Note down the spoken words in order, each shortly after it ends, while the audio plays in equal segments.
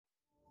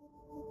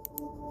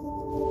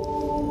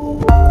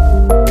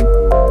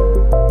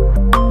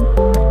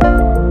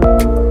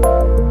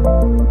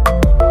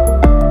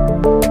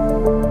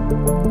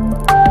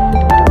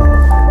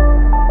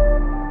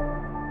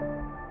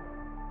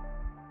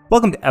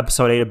Welcome to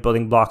episode 8 of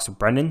Building Blocks with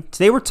Brendan.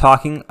 Today we're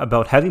talking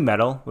about heavy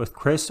metal with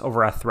Chris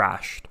over at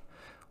Thrashed.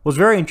 What's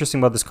very interesting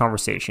about this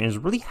conversation is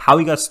really how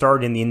he got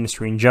started in the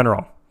industry in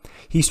general.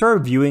 He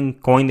started viewing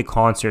going to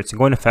concerts and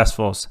going to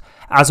festivals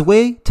as a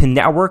way to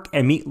network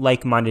and meet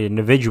like-minded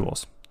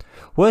individuals.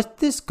 What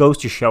this goes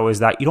to show is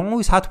that you don't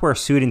always have to wear a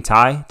suit and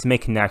tie to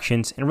make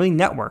connections and really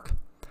network.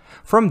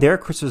 From there,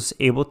 Chris was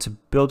able to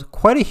build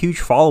quite a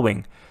huge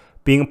following,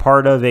 being a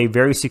part of a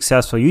very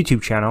successful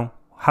YouTube channel,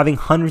 having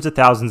hundreds of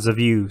thousands of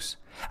views,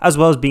 as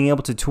well as being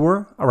able to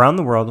tour around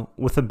the world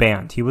with a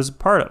band he was a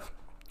part of.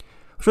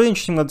 What's really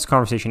interesting about this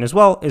conversation as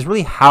well is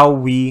really how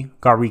we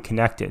got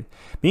reconnected.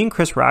 Me and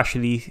Chris were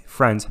actually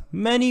friends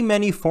many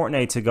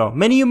fortnights ago,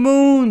 many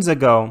moons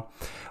ago,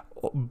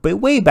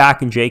 but way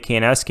back in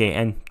JK and SK,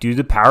 and due to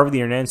the power of the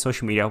internet and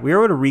social media, we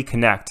were able to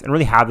reconnect and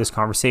really have this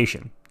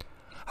conversation.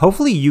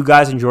 Hopefully you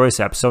guys enjoy this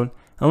episode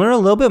and learn a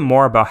little bit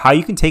more about how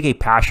you can take a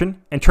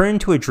passion and turn it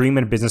into a dream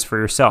and a business for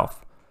yourself.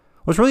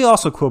 What's really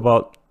also cool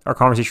about our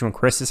conversation with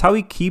Chris is how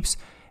he keeps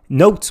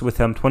notes with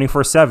him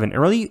 24/7 and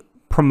really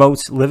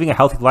promotes living a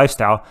healthy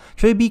lifestyle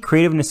to really be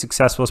creative and as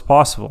successful as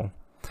possible.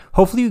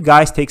 Hopefully you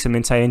guys take some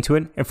insight into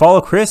it and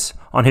follow Chris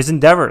on his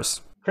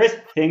endeavors. Chris,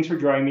 thanks for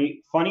joining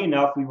me. Funny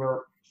enough, we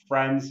were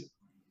friends,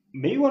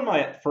 maybe one of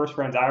my first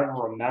friends I ever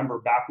remember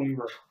back when we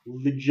were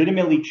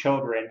legitimately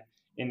children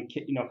in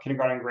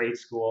kindergarten and grade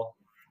school.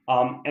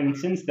 And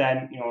since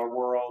then, our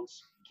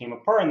worlds came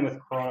apart, and with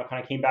Corona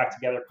kind of came back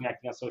together,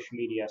 connecting on social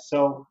media.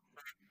 So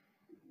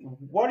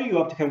what are you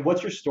up to? Kind of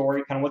what's your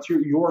story? Kind of what's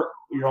your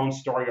own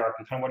story arc,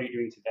 and kind of what are you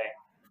doing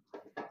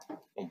today?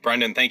 Well,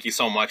 Brendan, thank you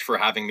so much for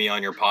having me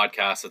on your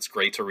podcast. It's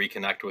great to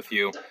reconnect with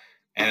you.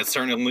 And it's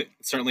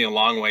certainly a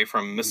long way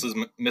from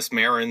Miss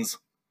Marin's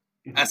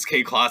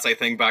SK class, I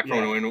think, back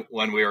when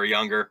we were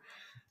younger.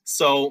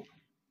 So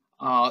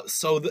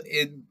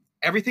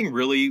everything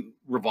really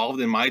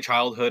revolved in my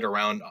childhood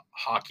around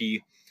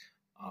hockey,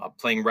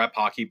 playing rep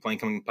hockey, playing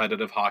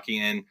competitive hockey,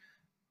 and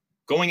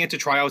going into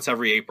tryouts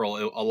every April.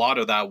 A lot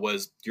of that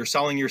was you're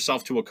selling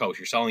yourself to a coach,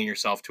 you're selling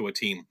yourself to a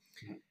team.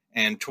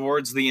 And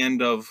towards the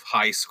end of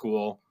high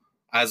school,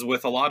 as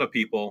with a lot of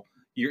people,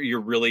 you're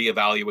really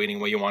evaluating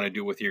what you want to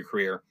do with your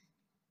career.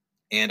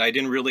 And I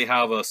didn't really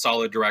have a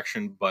solid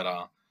direction,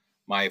 but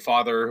my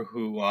father,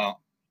 who,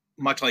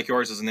 much like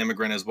yours, is an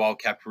immigrant as well,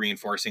 kept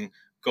reinforcing,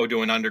 go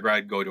do an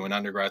undergrad.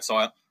 So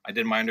I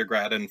did my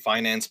undergrad in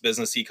finance,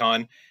 business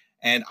econ.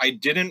 And I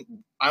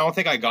don't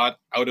think I got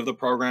out of the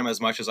program as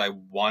much as I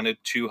wanted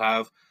to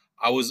have.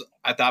 I was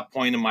at that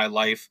point in my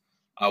life,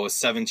 I was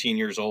 17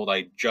 years old.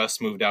 I just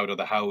moved out of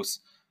the house.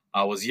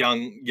 I was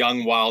young,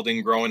 wild,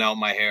 and growing out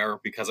my hair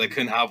because I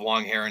couldn't have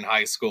long hair in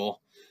high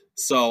school.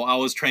 So I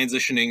was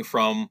transitioning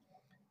from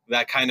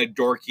that kind of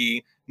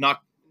dorky,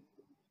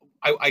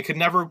 I could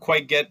never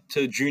quite get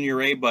to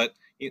junior A, but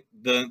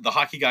the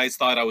hockey guys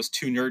thought I was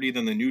too nerdy.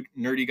 Then the new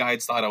nerdy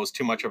guys thought I was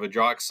too much of a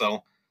jock.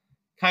 So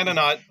kind of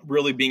not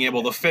really being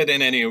able to fit in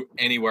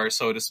anywhere,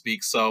 so to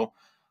speak. So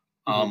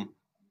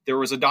there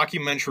was a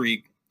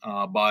documentary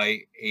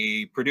by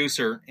a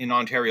producer in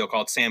Ontario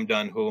called Sam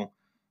Dunn, who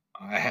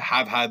I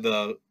have had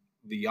the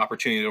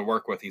opportunity to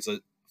work with. He's a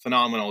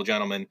phenomenal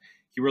gentleman.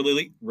 He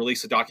really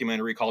released a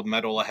documentary called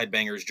Metal: A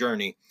Headbanger's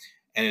Journey,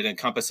 and it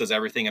encompasses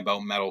everything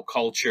about metal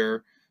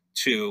culture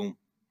to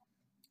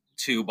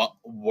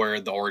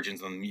where the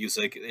origins of the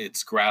music,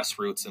 its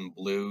grassroots and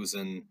blues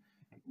and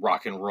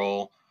rock and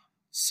roll.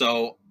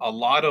 So a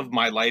lot of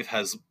my life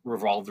has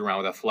revolved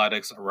around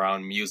athletics,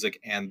 around music,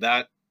 and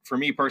that, for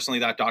me personally,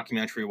 that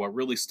documentary, what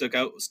really stood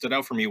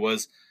out for me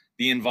was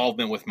the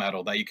involvement with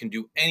metal, that you can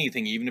do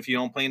anything. Even if you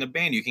don't play in a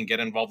band, you can get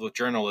involved with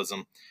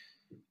journalism.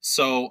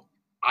 So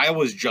I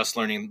was just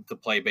learning to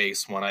play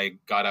bass when I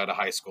got out of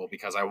high school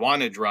because I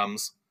wanted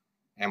drums,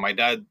 and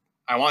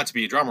I wanted to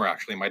be a drummer,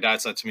 actually. My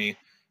dad said to me,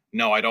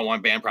 no, I don't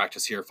want band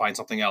practice here. Find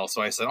something else.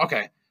 So I said,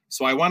 okay.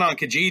 So I went on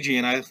Kijiji,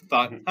 and I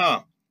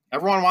thought,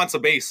 everyone wants a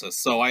bassist.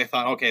 So I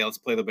thought, okay, let's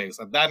play the bass.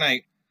 And that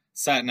night,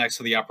 sat next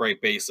to the upright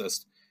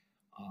bassist.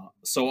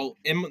 So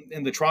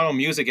in the Toronto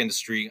music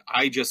industry,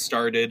 I just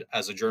started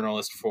as a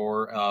journalist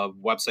for a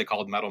website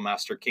called Metal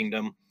Master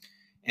Kingdom,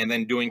 and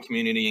then doing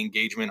community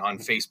engagement on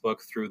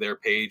Facebook through their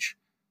page.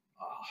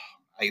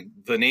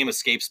 The name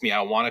escapes me.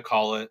 I want to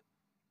call it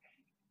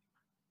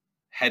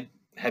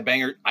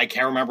Headbanger. I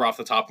can't remember off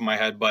the top of my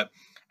head, but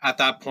at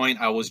that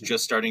point, I was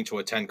just starting to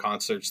attend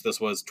concerts.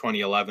 This was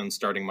 2011,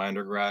 starting my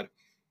undergrad.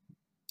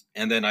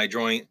 And then I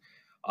joined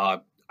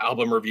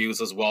album reviews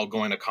as well,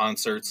 going to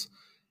concerts.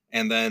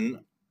 And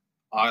then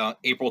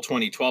April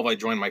 2012, I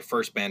joined my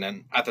first band.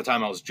 And at the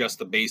time, I was just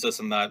the bassist,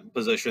 in that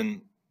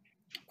position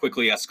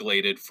quickly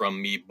escalated from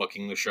me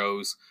booking the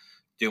shows,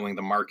 doing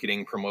the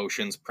marketing,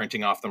 promotions,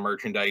 printing off the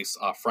merchandise,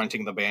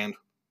 fronting the band,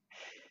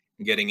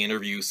 getting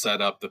interviews set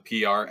up, the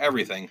PR,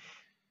 everything.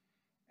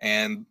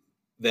 And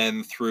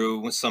then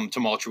through some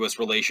tumultuous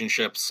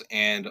relationships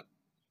and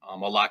a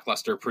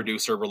lackluster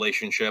producer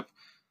relationship,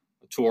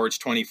 towards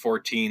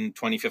 2014,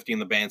 2015,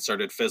 the band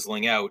started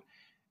fizzling out.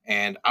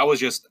 And I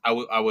was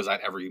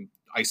at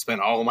I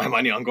spent all of my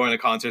money on going to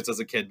concerts as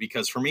a kid,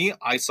 because for me,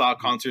 I saw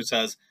concerts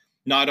as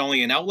not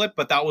only an outlet,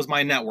 but that was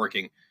my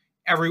networking.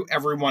 Every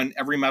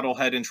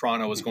metalhead in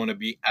Toronto was going to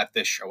be at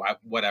this show, at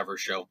whatever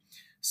show.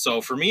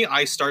 So for me,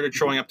 I started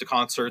showing up to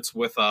concerts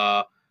with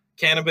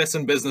cannabis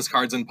and business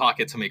cards in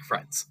pocket to make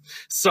friends.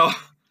 So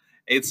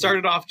it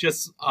started off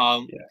just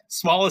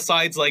small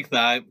asides like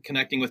that,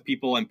 connecting with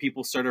people, and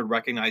people started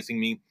recognizing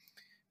me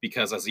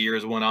because as the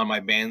years went on,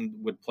 my band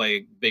would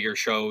play bigger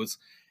shows.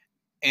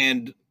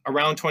 And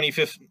around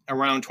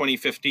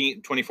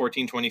 2014,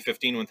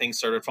 2015, when things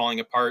started falling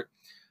apart,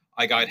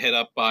 I got hit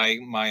up by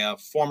my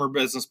former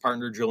business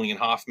partner, Julian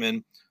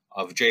Hoffman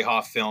of J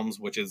Hoff Films,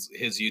 which is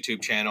his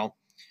YouTube channel.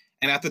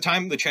 And at the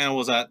time, the channel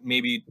was at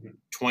maybe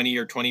 20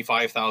 or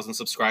 25,000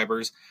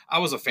 subscribers. I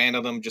was a fan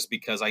of them just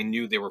because I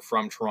knew they were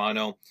from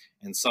Toronto,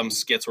 and some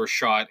skits were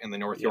shot in the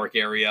North York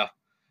area.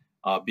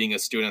 Being a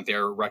student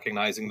there,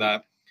 recognizing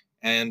that.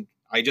 And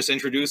I just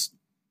introduced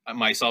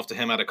myself to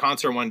him at a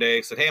concert one day.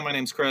 I said, "Hey, my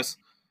name's Chris."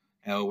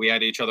 We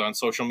had each other on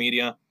social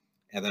media.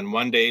 And then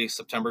one day,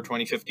 September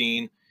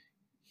 2015,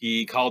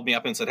 he called me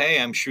up and said,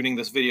 "Hey, I'm shooting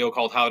this video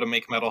called How to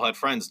Make Metalhead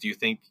Friends. Do you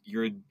think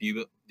you'd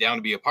be down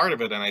to be a part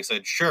of it?" And I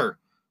said, "Sure.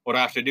 What do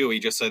I have to do?" He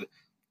just said,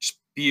 "Just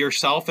be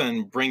yourself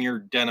and bring your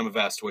denim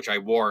vest," which I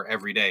wore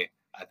every day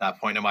at that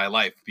point in my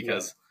life,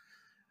 because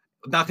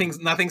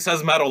nothing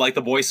says metal like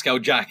the Boy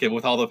Scout jacket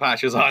with all the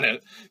patches on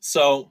it.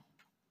 So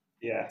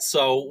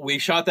we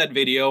shot that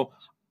video.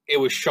 It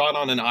was shot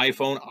on an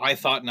iPhone. I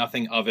thought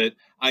nothing of it.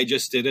 I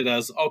just did it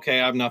as, okay,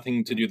 I have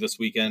nothing to do this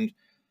weekend.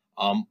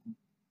 I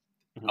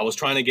was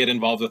trying to get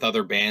involved with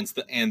other bands,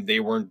 and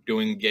they weren't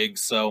doing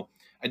gigs. So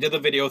I did the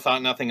video,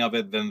 thought nothing of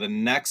it. Then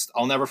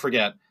I'll never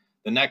forget,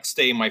 the next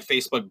day my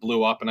Facebook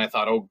blew up, and I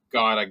thought, oh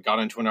God, I got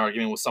into an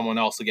argument with someone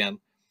else again.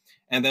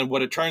 And then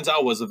what it turns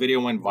out was the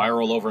video went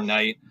viral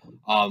overnight.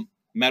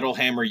 Metal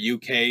Hammer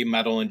UK,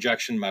 Metal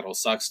Injection,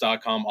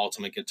 MetalSucks.com,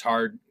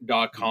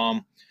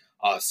 UltimateGuitar.com,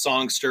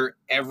 Songster,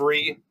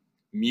 every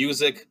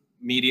music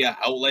media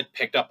outlet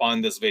picked up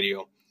on this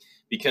video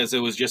because it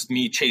was just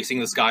me chasing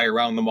this guy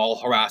around the mall,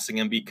 harassing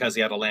him because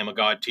he had a Lamb of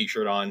God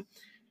t-shirt on,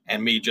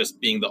 and me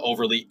just being the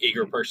overly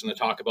eager person to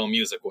talk about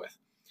music with.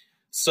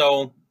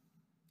 So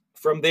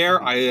from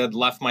there, I had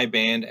left my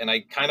band, and I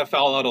kind of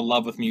fell out of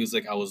love with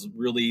music. I was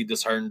really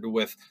disheartened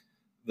with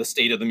the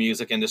state of the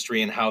music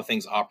industry and how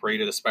things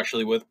operated,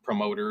 especially with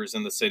promoters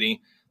in the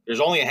city. There's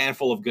only a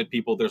handful of good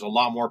people. There's a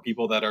lot more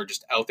people that are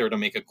just out there to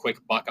make a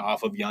quick buck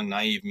off of young,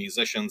 naive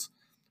musicians,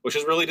 which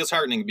is really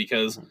disheartening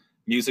because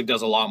music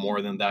does a lot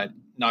more than that.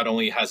 Not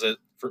only has it,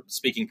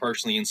 speaking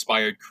personally,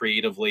 inspired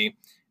creatively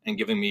and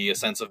given me a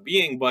sense of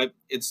being, but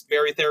it's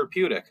very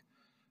therapeutic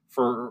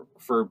for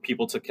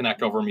people to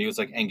connect over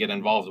music and get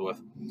involved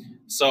with.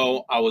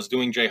 So I was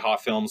doing J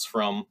Hoff Films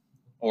and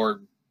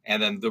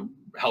then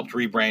helped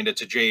rebrand it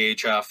to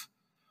JHF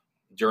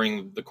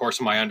during the course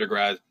of my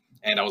undergrad,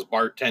 and I was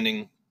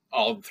bartending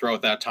all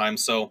throughout that time.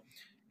 So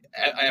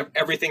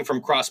everything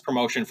from cross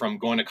promotion, from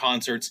going to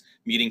concerts,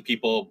 meeting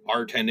people,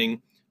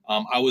 bartending.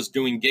 I was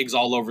doing gigs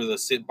all over the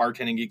city,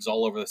 bartending gigs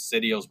all over the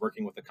city. I was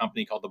working with a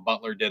company called The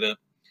Butler Did It.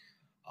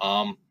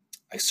 I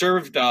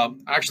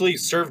actually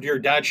served your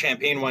dad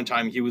champagne one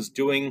time. He was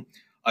doing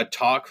a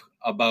talk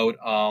about,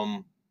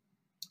 I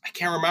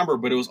can't remember,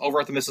 but it was over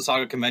at the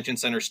Mississauga Convention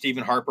Center.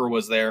 Stephen Harper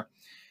was there.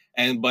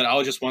 But I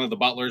was just one of the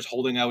butlers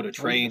holding out a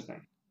tray.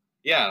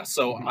 Yeah,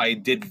 so I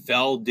did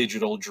Vel,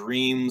 Digital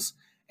Dreams,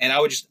 and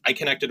I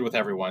connected with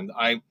everyone.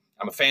 I'm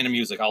a fan of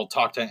music. I'll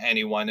talk to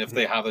anyone if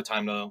they have the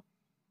time to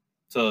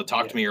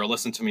talk to me or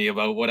listen to me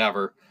about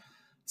whatever.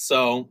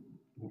 So,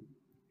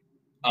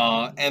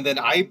 and then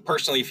I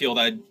personally feel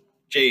that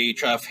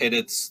JHF hit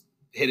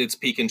its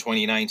peak in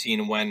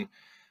 2019 when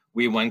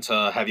we went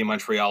to Heavy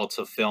Montreal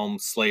to film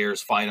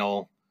Slayer's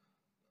final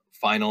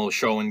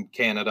show in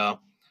Canada.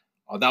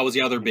 That was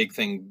the other big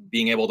thing,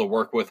 being able to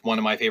work with one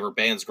of my favorite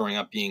bands growing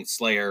up, being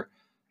Slayer,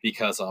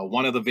 because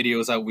one of the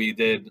videos that we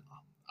did,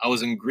 I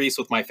was in Greece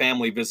with my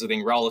family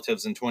visiting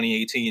relatives in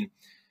 2018,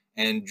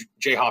 and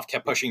J Hoff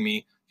kept pushing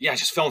me, "Yeah,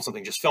 just film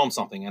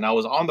something." And I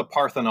was on the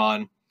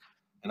Parthenon,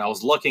 and I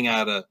was looking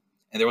at it,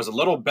 and there was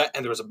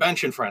a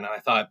bench in front, and I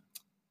thought,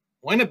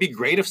 wouldn't it be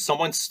great if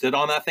someone stood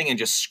on that thing and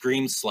just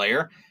screamed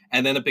Slayer?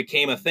 And then it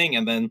became a thing,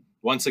 and then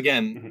once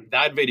again,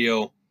 that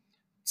video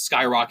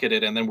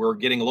skyrocketed, and then we're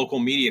getting local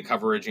media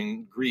coverage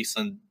in Greece,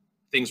 and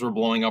things were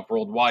blowing up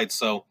worldwide.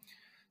 So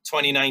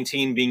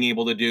 2019, being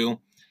able to do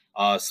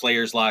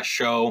Slayer's last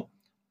show,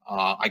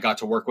 I got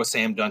to work with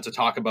Sam Dunn to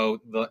talk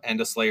about the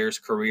end of Slayer's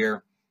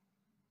career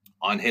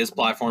on his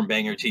platform,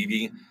 Banger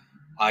TV.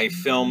 I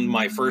filmed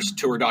my first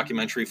tour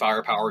documentary,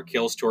 Firepower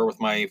Kills Tour,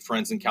 with my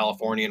friends in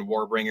California and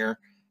Warbringer,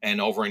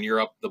 and over in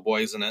Europe, the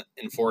boys in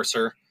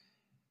Enforcer.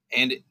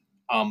 And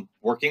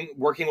working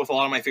with a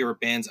lot of my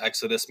favorite bands,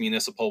 Exodus,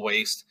 Municipal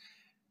Waste,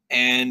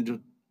 and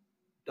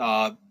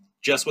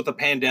just with the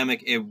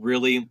pandemic,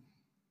 the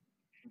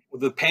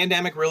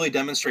pandemic really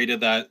demonstrated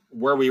that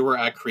where we were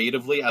at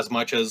creatively, as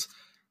much as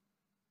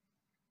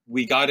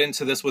we got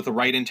into this with the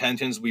right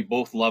intentions, we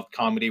both loved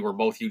comedy. We're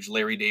both huge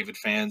Larry David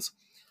fans,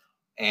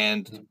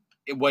 and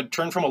what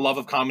turned from a love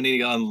of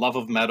comedy and love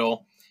of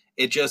metal,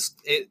 it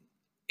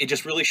it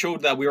just really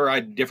showed that we were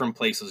at different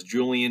places.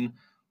 Julian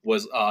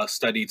was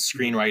studied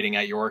screenwriting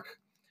at York.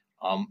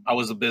 I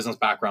was a business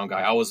background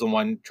guy. I was the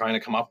one trying to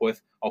come up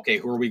with, okay,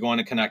 who are we going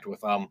to connect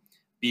with?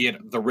 Be it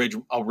a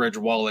Ridge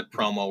Wallet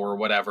promo or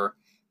whatever.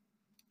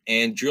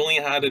 And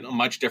Julian had a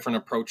much different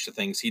approach to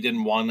things. He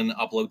didn't want an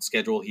upload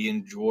schedule. He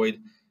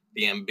enjoyed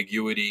the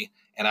ambiguity,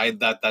 and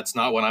that's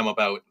not what I'm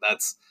about.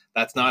 That's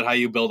not how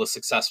you build a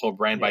successful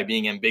brand, by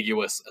being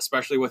ambiguous,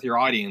 especially with your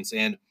audience.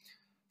 And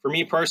for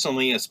me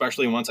personally,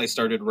 especially once I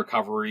started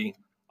recovery,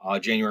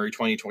 January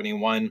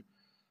 2021,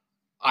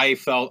 I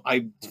felt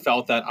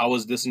that I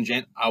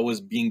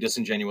was being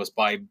disingenuous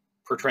by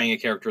portraying a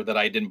character that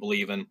I didn't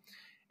believe in,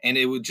 and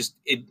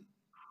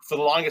for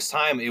the longest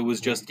time, it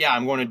was just,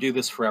 I'm going to do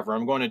this forever.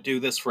 I'm going to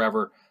do this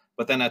forever.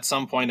 But then at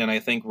some point, and I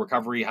think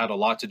recovery had a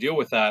lot to do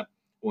with that,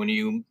 when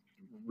you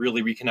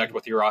really reconnect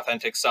with your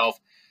authentic self,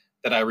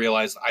 that I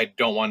realized I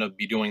don't want to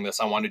be doing this.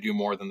 I want to do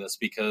more than this,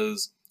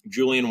 because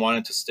Julian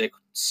wanted to stick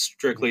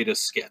strictly to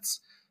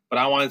skits, but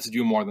I wanted to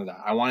do more than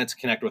that. I wanted to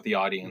connect with the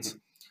audience.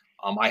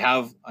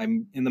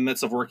 I'm in the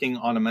midst of working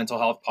on a mental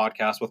health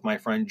podcast with my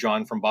friend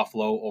John from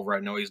Buffalo over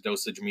at Noise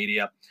Dosage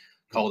Media,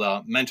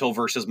 called Mental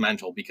versus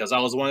Mental, because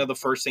that was one of the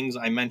first things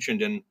I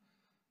mentioned in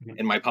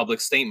my public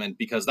statement,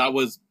 because that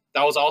was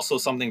also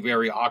something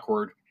very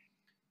awkward,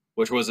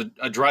 which was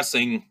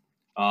addressing,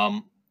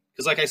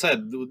 because like I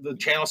said, the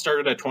channel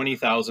started at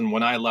 20,000.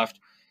 When I left,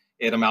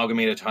 it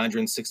amalgamated to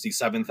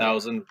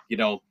 167,000,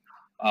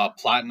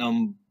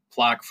 platinum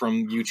plaque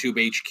from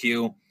YouTube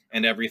HQ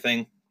and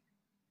everything.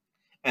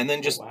 And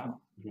then just,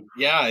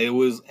 it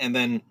was, and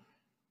then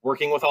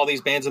working with all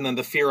these bands, and then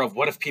the fear of,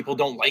 what if people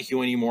don't like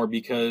you anymore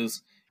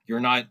because you're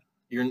not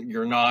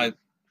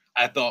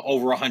at the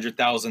over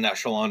 100,000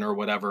 echelon or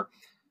whatever.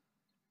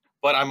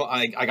 But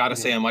I gotta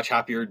say, I'm much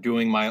happier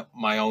doing my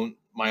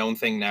own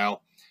thing now.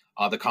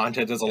 The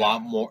content is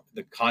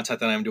the content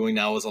that I'm doing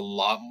now is a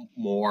lot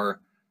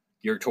more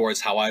geared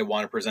towards how I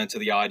want to present to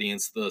the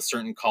audience, the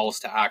certain calls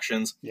to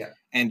actions,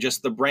 and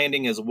just the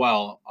branding as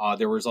well.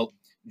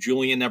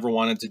 Julian never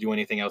wanted to do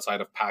anything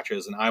outside of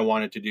patches, and I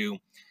wanted to do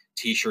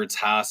T-shirts,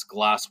 hats,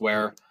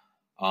 glassware.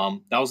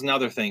 That was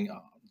another thing.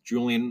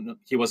 Julian,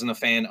 he wasn't a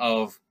fan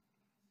of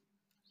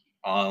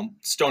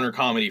stoner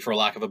comedy, for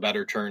lack of a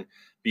better term,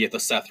 be it the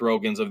Seth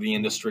Rogans of the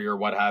industry or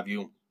what have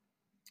you.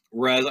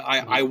 Whereas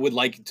I would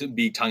like to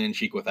be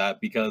tongue-in-cheek with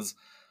that, because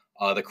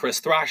the Chris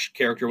Thrash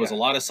character was a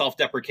lot of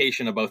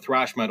self-deprecation about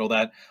thrash metal,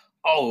 that,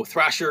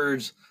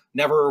 thrashers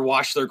never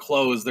wash their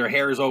clothes, their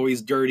hair is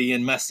always dirty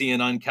and messy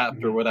and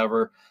unkept or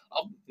whatever.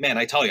 Oh, man,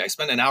 I tell you, I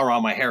spend an hour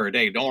on my hair a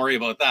day. Don't worry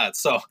about that.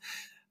 So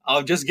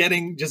just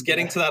getting to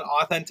that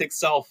authentic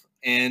self,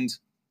 and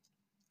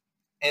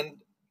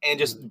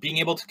just being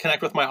able to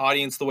connect with my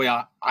audience the way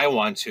I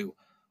want to.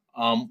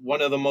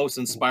 One of the most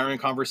inspiring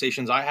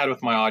conversations I had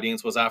with my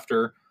audience was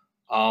after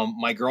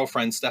my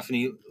girlfriend,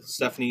 Stephanie,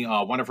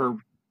 one of her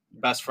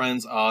best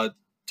friends,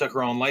 took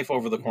her own life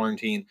over the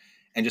quarantine,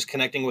 and just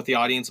connecting with the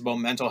audience about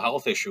mental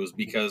health issues,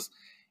 because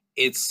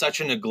it's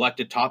such a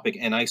neglected topic.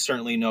 And I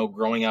certainly know,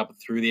 growing up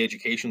through the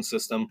education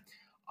system,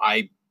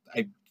 I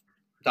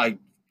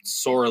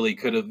sorely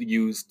could have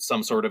used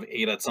some sort of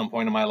aid at some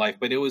point in my life,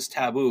 but it was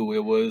taboo.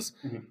 It was,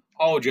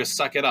 just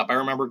suck it up. I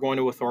remember going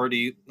to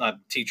authority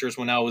teachers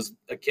when I was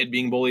a kid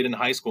being bullied in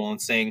high school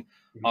and saying,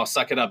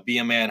 suck it up, be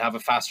a man, have a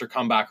faster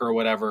comeback or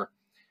whatever.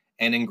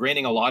 And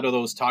ingraining a lot of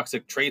those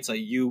toxic traits that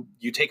you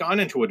take on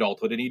into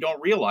adulthood, and you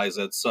don't realize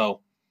it.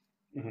 So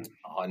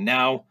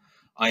now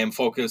I am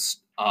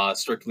focused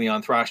strictly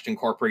on Thrashed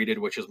Incorporated,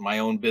 which is my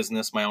own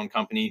business, my own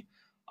company,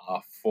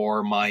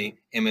 for my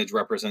image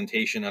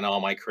representation and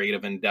all my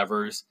creative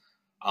endeavors.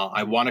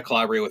 I want to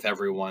collaborate with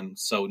everyone.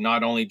 So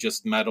not only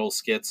just metal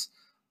skits.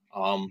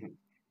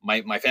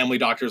 My family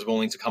doctor is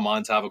willing to come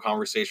on to have a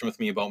conversation with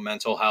me about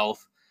mental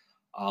health.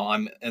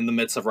 I'm in the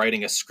midst of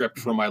writing a script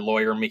for my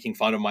lawyer, making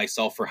fun of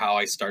myself for how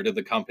I started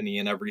the company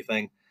and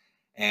everything.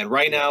 And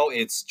right now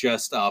it's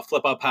just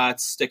flip-up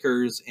hats,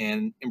 stickers,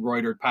 and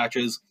embroidered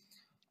patches.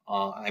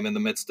 I'm in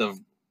the midst of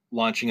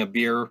launching a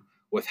beer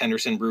with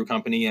Henderson Brew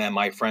Company and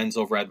my friends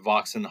over at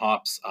Vox and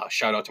Hops.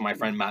 Shout out to my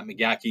friend Matt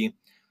McGackie,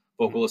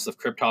 vocalist of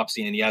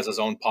Cryptopsy, and he has his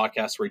own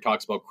podcast where he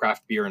talks about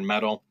craft beer and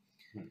metal.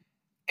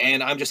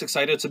 And I'm just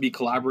excited to be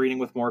collaborating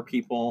with more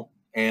people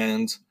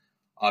and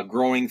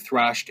growing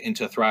Thrashed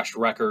into Thrashed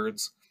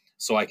Records,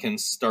 so I can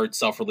start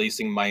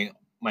self-releasing my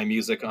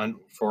music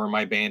for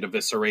my band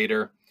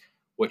Eviscerator,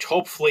 which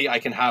hopefully I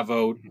can have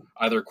out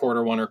either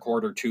Q1 or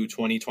Q2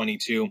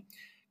 2022,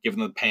 given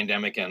the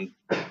pandemic and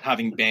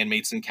having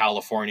bandmates in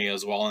California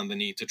as well, and the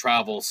need to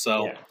travel.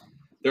 So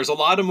there's a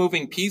lot of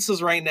moving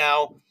pieces right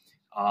now,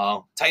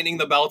 tightening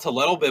the belt a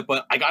little bit,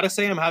 but I gotta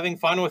say I'm having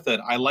fun with it.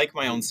 I like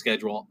my own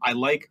schedule. I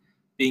like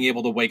being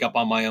able to wake up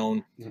on my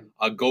own,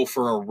 go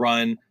for a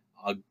run.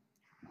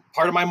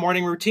 Part of my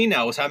morning routine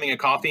now is having a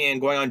coffee and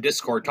going on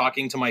Discord,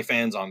 talking to my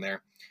fans on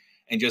there,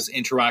 and just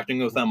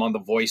interacting with them on the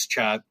voice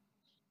chat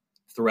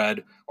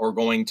thread, or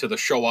going to the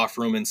show-off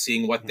room and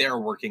seeing what they're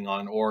working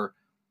on, or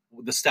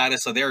the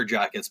status of their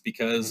jackets,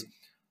 because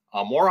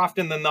More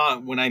often than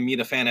not, when I meet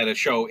a fan at a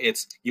show,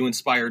 it's you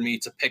inspired me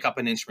to pick up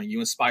an instrument. You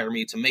inspire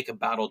me to make a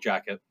battle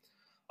jacket.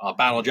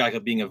 Battle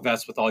jacket being a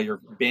vest with all your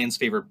band's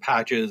favorite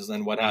patches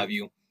and what have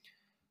you.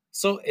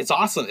 So it's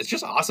awesome. It's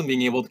just awesome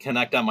being able to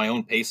connect at my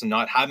own pace and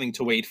not having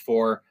to wait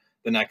for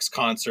the next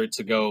concert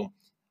to go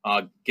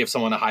give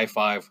someone a high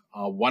five.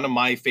 One of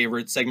my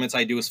favorite segments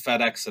I do is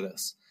Fed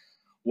Exodus,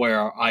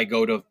 where I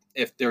go to,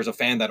 if there's a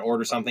fan that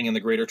orders something in the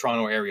Greater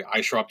Toronto area,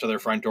 I show up to their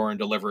front door and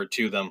deliver it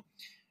to them.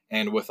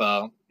 And with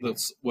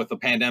the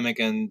pandemic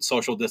and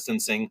social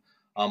distancing,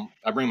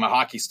 I bring my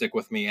hockey stick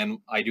with me, and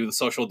I do the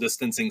social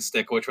distancing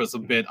stick, which was a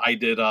bit I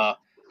did. I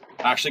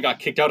actually got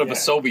kicked out of a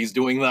Sobeys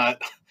doing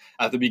that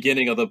at the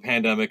beginning of the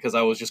pandemic because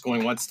I was just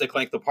going one stick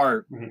length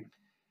apart. Mm-hmm.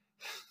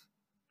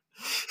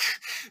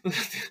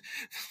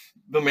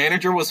 The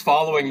manager was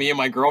following me and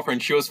my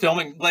girlfriend. She was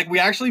filming. Like, we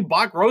actually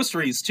bought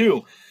groceries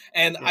too,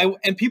 and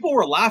people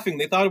were laughing.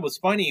 They thought it was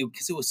funny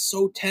because it was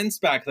so tense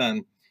back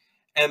then.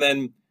 And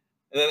then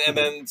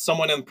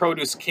someone in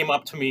produce came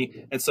up to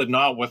me and said,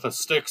 "Not with a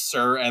stick,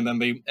 sir." And then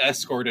they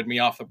escorted me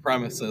off the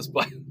premises.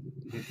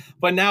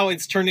 But now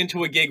it's turned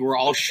into a gig where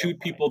I'll shoot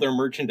people their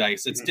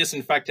merchandise. It's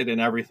disinfected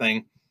and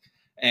everything.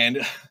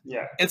 And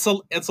it's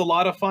a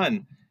lot of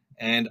fun.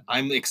 And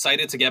I'm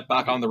excited to get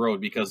back on the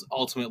road because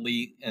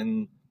ultimately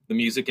in the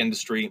music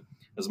industry,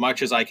 as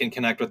much as I can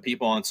connect with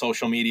people on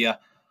social media,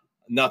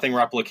 nothing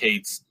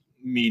replicates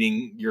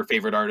meeting your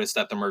favorite artist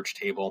at the merch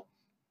table.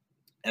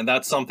 And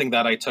that's something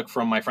that I took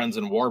from my friends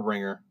in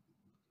Warbringer.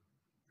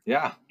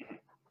 Yeah.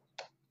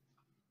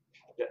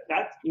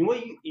 That,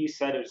 what you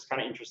said is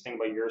kind of interesting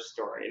about your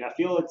story. And I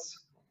feel it's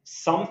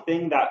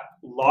something that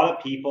a lot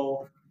of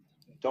people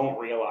don't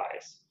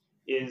realize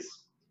is,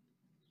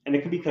 and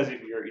it could be because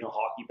of your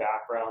hockey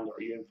background or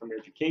even from your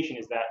education,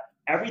 is that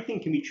everything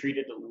can be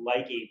treated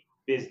like a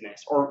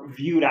business or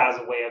viewed as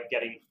a way of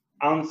getting,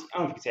 I don't know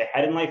if you could say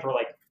ahead in life, or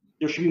like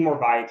there should be more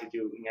value to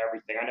doing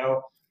everything. I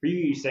know for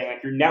you saying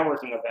like your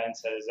networking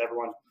events, as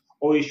everyone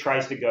always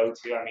tries to go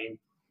to. I mean,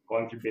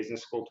 going through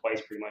business school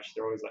twice pretty much,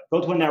 they're always like,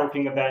 go to a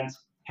networking event,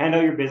 hand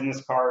out your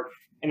business card.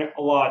 And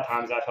a lot of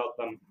times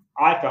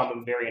I found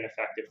them very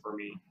ineffective for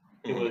me.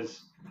 It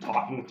was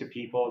talking to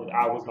people that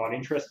I was not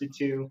interested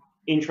in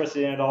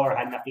at all, or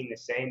had nothing to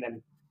say. And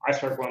then I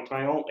started going to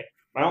my own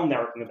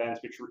networking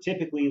events, which were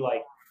typically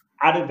like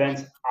at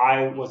events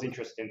I was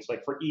interested in. So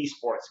like for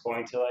esports,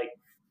 going to like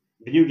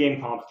video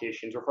game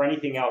competitions, or for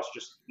anything else,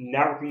 just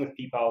networking with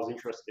people I was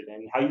interested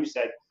in. How you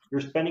said you're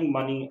spending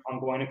money on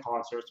going to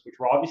concerts, which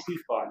were obviously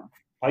fun.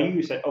 How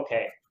you said,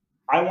 okay,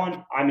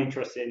 I'm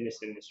interested in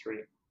this industry.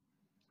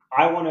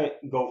 I want to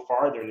go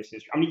farther in this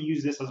industry. I'm going to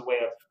use this as a way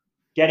of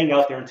getting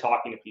out there and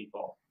talking to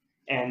people.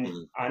 And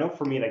I know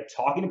for me, like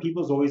talking to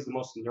people is always the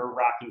most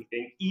nerve-wracking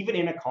thing, even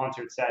in a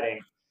concert setting.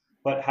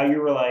 But how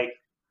you were like,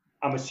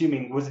 I'm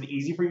assuming, was it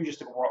easy for you just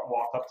to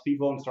walk up to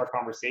people and start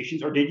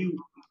conversations, or did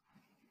you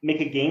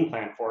make a game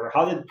plan for it? Or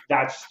how did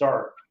that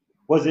start?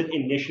 Was it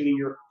initially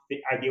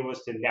the idea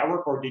was to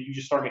network, or did you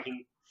just start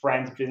making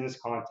friends, business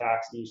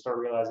contacts, and you start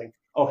realizing,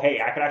 oh, hey,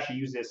 I could actually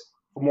use this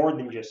for more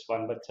than just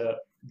fun, but to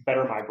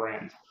better my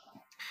brand?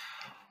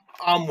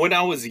 When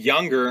I was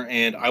younger,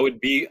 and I'll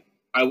be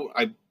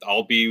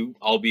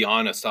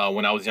honest.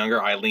 When I was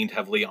younger, I leaned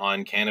heavily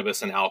on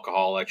cannabis and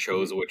alcohol at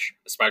shows, which,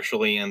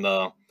 especially in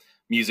the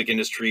music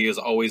industry, is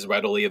always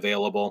readily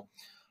available.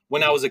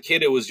 When I was a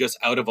kid, it was just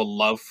out of a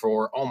love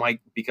for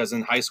because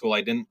in high school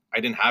I didn't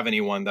have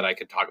anyone that I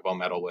could talk about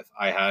metal with.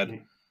 I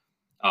had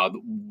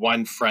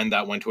one friend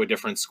that went to a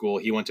different school.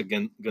 He went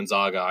to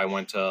Gonzaga. I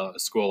went to a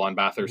school on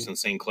Bathurst and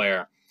St.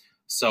 Clair.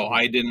 So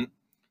I didn't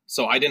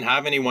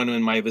have anyone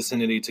in my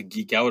vicinity to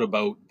geek out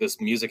about this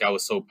music I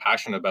was so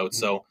passionate about.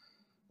 So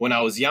when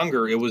I was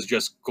younger, it was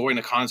just going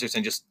to concerts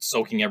and just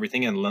soaking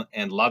everything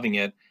and loving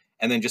it.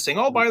 And then just saying,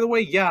 oh, by the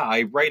way,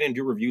 I write and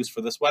do reviews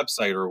for this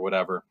website or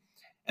whatever.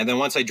 And then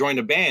once I joined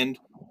a band,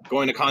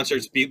 going to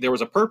concerts, there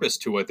was a purpose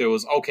to it. There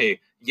was,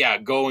 okay,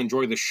 go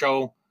enjoy the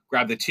show,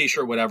 grab the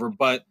t-shirt, whatever,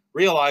 but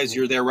realize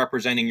you're there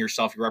representing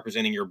yourself, you're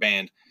representing your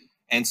band.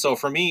 And so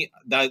for me,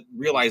 that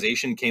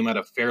realization came at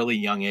a fairly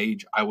young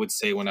age, I would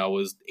say when I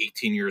was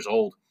 18 years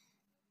old.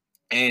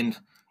 And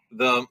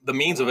the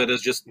means of it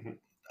is just,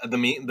 the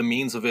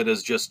means of it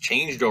has just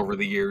changed over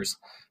the years,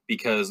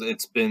 because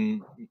it's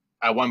been,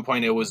 at one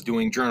point it was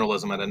doing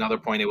journalism, at another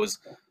point it was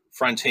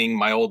fronting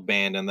my old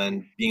band, and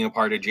then being a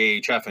part of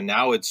JHF, and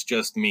now it's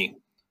just me.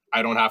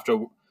 I don't have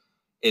to.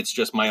 It's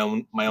just my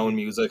own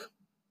music,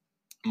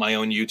 my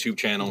own YouTube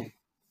channel.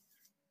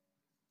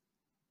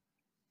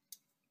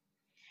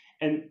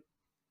 And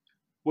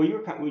what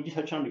you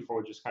touched on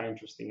before, which is kind of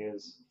interesting,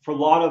 is for a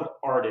lot of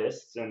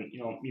artists and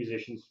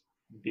musicians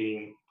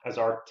being as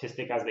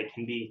artistic as they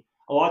can be,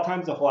 a lot of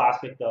times the whole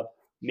aspect of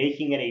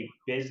making it a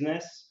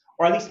business,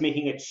 or at least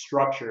making it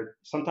structured,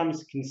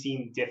 sometimes can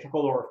seem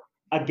difficult or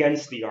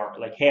against the art.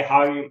 Like, hey,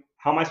 how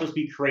am I supposed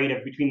to be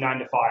creative between 9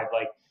 to 5?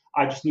 Like,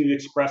 I just need to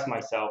express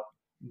myself.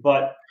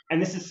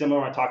 And this is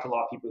similar when I talk to a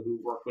lot of people who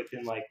work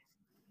within like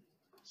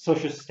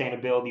social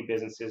sustainability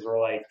businesses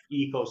or like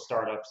eco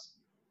startups.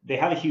 they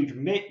have a huge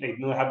they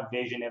have a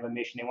vision, they have a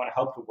mission, they want to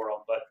help the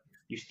world, but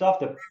you still have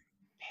to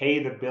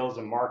pay the bills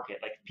and market.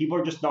 Like people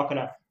are just not going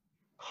to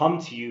come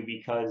to you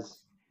because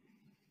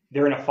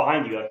they're going to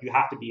find you. Like you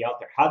have to be out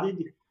there.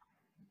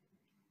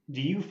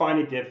 Do you find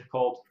it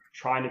difficult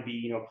trying to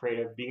be,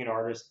 creative, being an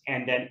artist,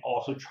 and then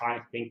also trying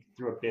to think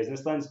through a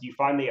business lens? Do you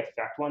find they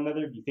affect one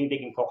another? Do you think they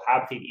can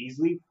cohabitate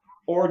easily?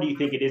 Or do you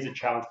think it is a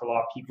challenge for a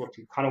lot of people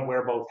to kind of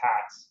wear both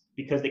hats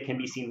because they can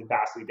be seen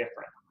vastly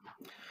different?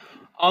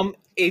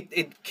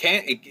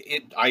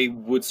 I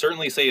would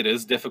certainly say it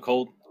is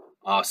difficult,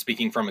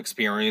 speaking from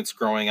experience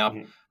growing up.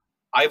 Mm-hmm.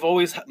 I've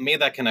always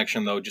made that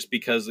connection though, just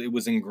because it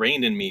was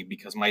ingrained in me,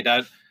 because my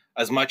dad,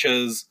 as much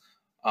as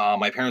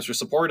my parents were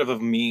supportive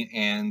of me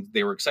and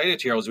they were excited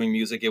to hear I was doing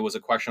music, it was a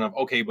question of,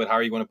 okay, but how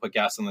are you going to put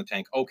gas in the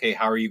tank? Okay,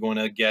 how are you going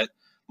to get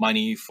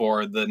money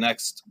for the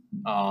next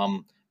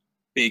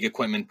big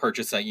equipment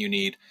purchase that you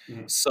need?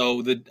 Mm-hmm.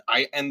 So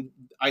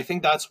I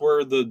think that's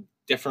where the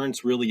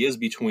difference really is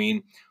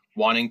between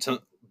wanting to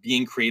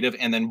being creative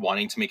and then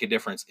wanting to make a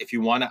difference. If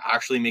you want to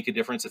actually make a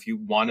difference, if you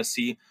want to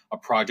see a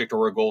project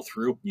or a goal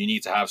through, you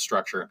need to have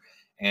structure.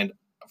 And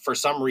for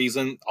some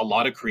reason, a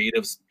lot of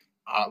creatives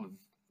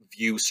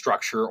view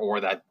structure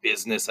or that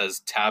business as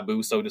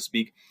taboo, so to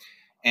speak.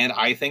 And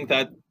I think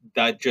that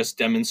just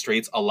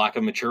demonstrates a lack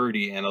of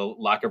maturity and a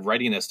lack of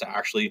readiness to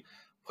actually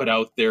put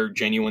out their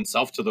genuine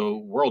self to the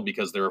world,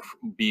 because they're,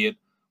 be it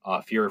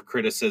fear of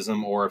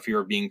criticism or a fear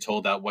of being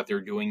told that what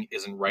they're doing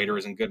isn't right or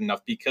isn't good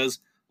enough. Because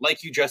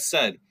like you just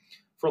said,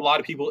 for a lot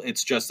of people,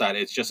 it's just that.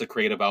 It's just a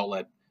creative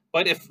outlet.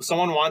 But if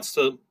someone wants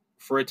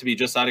for it to be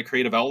just that, a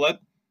creative outlet,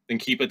 then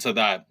keep it to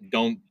that.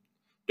 Don't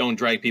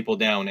drag people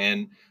down.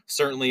 And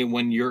certainly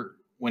when you're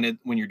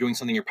doing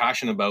something you're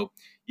passionate about,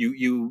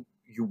 you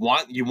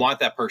want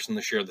that person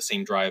to share the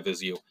same drive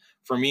as you.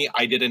 For me,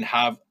 I didn't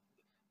have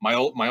my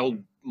old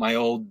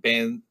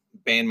bandmate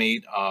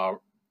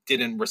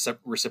didn't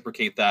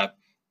reciprocate that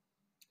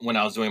when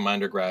I was doing my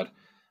undergrad.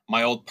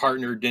 My old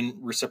partner didn't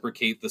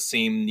reciprocate the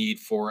same need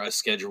for a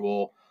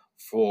schedule,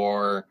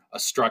 for a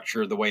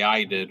structure the way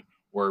I did.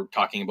 We're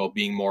talking about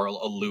being more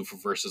aloof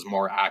versus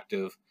more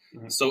active.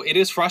 Mm-hmm. So it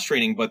is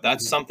frustrating, but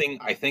that's something,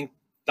 I think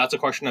that's a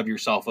question of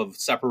yourself, of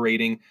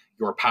separating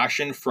your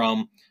passion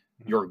from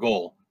your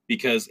goal.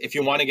 Because if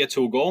you want to get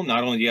to a goal,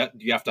 not only do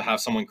you have to have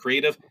someone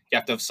creative, you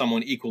have to have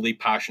someone equally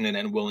passionate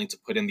and willing to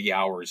put in the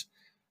hours.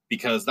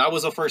 Because that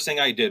was the first thing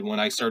I did when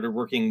I started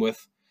working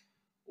with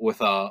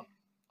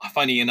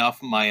funny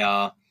enough,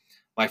 my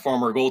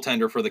former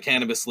goaltender for the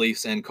Cannabis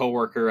Leafs and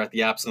coworker at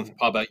the Absinthe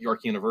Pub at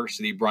York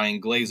University,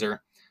 Brian Glazer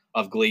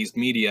of Glazed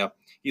Media.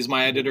 He's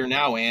my editor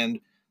now. And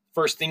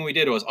first thing we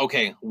did was,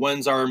 okay,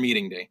 when's our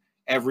meeting day?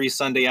 Every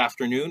Sunday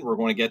afternoon, we're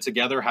going to get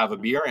together, have a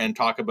beer, and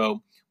talk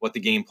about what the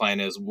game plan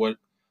is,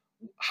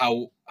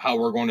 how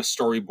we're going to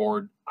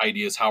storyboard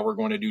ideas, how we're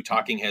going to do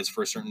talking heads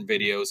for certain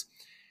videos.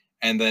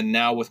 And then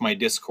now with my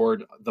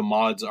Discord, the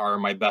mods are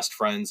my best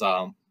friends,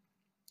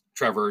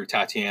 Trevor,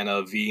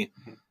 Tatiana, V,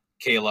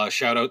 Kayla,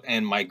 shout out,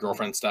 and my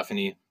girlfriend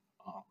Stephanie.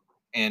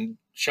 And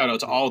shout out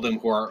to all of them,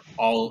 who are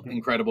all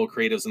incredible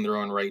creatives in their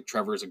own right.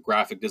 Trevor is a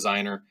graphic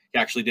designer. He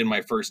actually did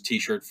my first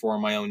t-shirt for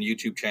my own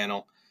YouTube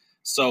channel.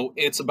 So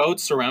it's about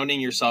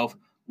surrounding yourself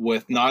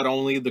with not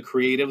only the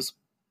creatives,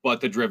 but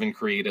the driven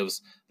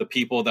creatives, the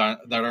people that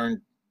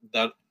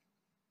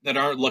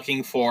aren't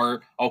looking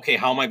for, okay,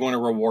 how am I going to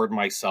reward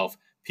myself?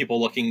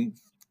 People looking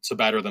to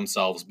better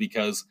themselves,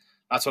 because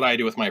that's what I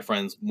do with my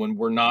friends. When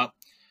we're not,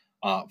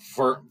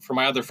 for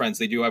my other friends,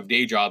 they do have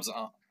day jobs.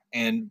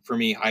 And for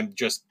me, I'm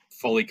just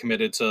fully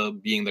committed to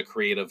being the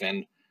creative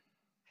and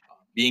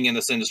being in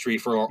this industry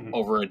for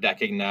over a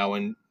decade now,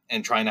 and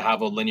trying to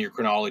have a linear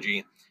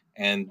chronology.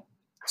 And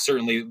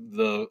certainly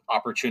the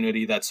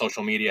opportunity that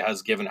social media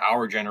has given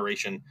our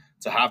generation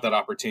to have that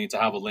opportunity to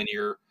have a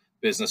linear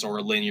business or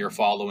a linear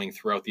following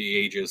throughout the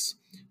ages.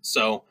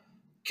 So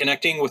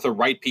connecting with the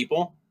right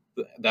people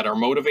that are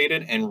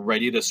motivated and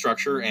ready to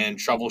structure and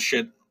shovel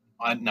shit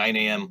at 9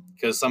 a.m.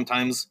 Because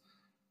sometimes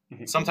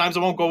it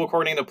won't go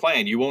according to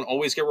plan. You won't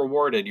always get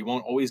rewarded. You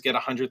won't always get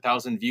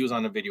 100,000 views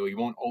on a video. You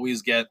won't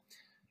always get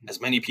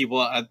as many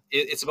people.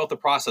 It's about the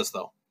process,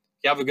 though.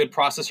 If you have a good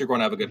process, you're going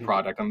to have a good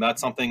product. And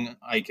that's something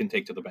I can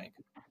take to the bank.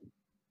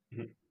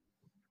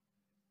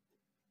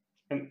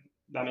 And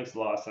that makes a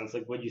lot of sense.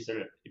 Like what you said,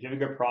 if you have a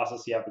good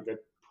process, you have a good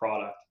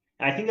product.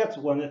 And I think that's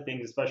one of the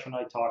things, especially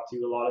when I talk to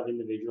a lot of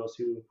individuals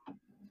who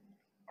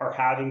are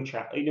having,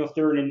 if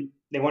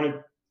they want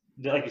to,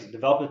 like you said,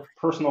 develop a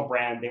personal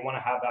brand, they want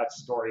to have that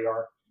story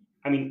arc.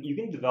 I mean, you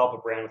can develop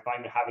a brand without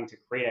even having to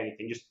create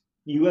anything, just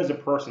you as a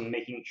person,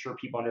 making sure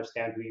people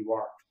understand who you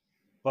are.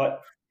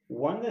 But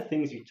one of the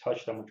things you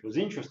touched on, which was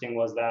interesting,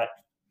 was that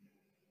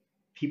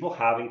people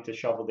having to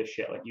shovel this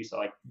shit, like you said,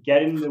 like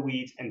get in the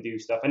weeds and do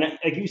stuff. And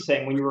like you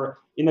saying, when you were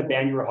in the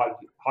band, you were a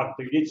hockey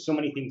player, you did so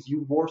many things,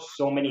 you wore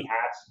so many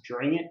hats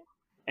during it.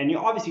 And you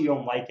obviously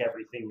don't like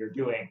everything you're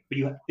doing, but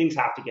things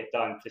have to get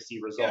done to see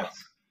results.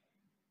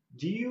 Yeah.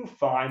 Do you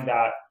find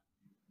that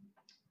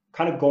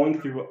kind of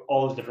going through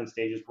all those different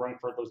stages, working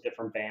for those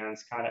different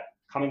bands, kind of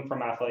coming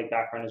from athletic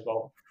background as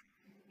well,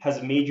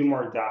 has made you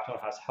more adaptable,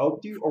 has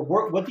helped you, or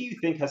what do you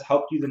think has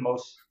helped you the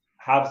most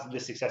have the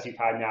success you've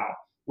had now?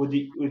 Would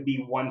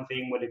be one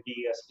thing? Would it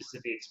be a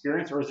specific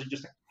experience, or is it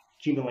just a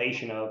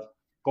accumulation of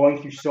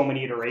going through so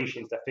many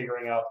iterations that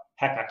figuring out,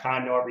 heck, I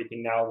kind of know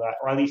everything now that,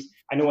 or at least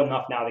I know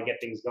enough now to get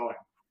things going?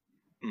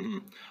 Mm-hmm.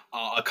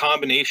 A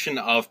combination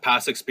of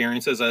past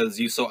experiences, as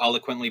you so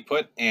eloquently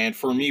put, and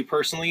for me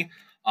personally,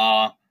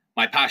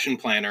 my passion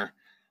planner.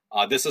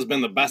 This has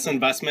been the best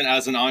investment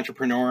as an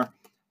entrepreneur.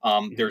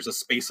 There's a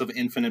space of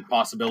infinite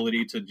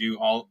possibility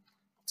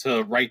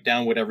to write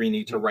down whatever you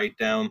need to write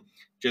down.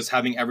 Just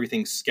having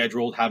everything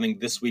scheduled, having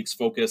this week's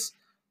focus,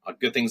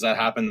 good things that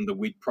happened in the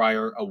week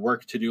prior, a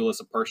work to-do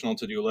list, a personal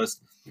to-do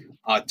list,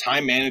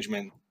 time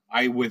management.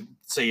 I would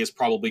say is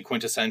probably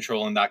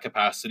quintessential in that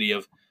capacity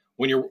of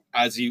when you're,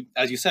 as you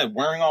said,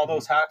 wearing all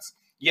those hats.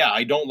 Yeah,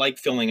 I don't like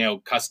filling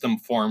out custom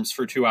forms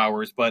for 2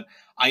 hours, but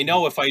I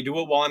know if I do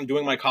it while I'm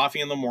doing my coffee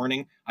in the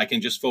morning, I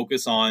can just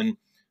focus on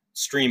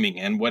streaming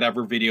and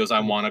whatever videos I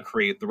want to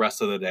create the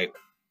rest of the day.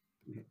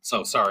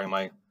 So sorry,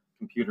 my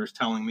computer's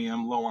telling me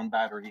I'm low on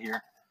battery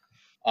here.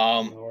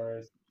 No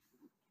worries.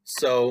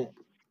 So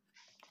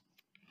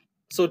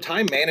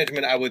time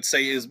management, I would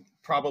say, is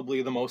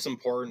probably the most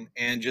important,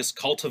 and just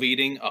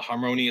cultivating a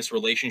harmonious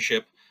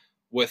relationship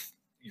with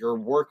your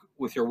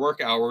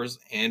work hours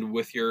and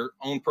with your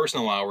own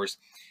personal hours.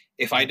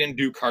 If I didn't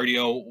do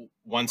cardio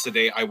once a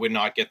day, I would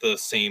not get the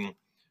same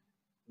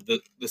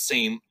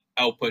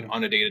output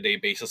on a day-to-day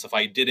basis. If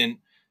I didn't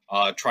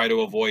try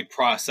to avoid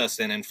processed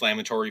and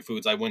inflammatory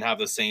foods, I wouldn't have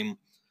the same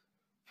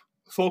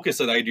focus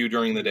that I do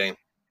during the day.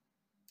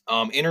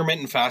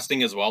 Intermittent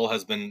fasting as well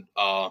has been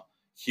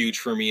huge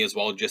for me as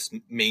well, just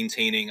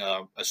maintaining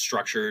a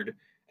structured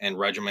and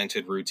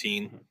regimented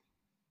routine.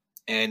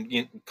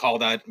 And call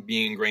that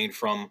being ingrained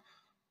from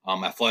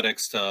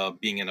athletics to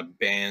being in a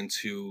band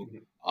to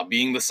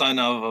being the son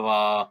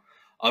of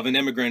an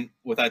immigrant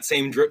with that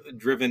same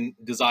driven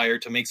desire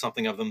to make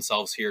something of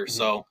themselves here.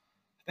 So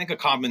I think a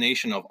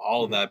combination of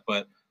all of that,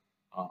 but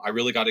I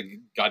really got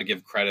to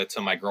give credit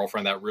to my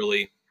girlfriend that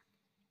really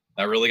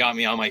got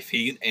me on my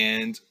feet,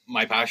 and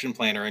my passion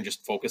planner, and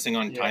just focusing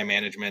on time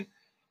management.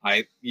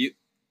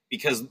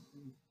 Because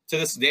to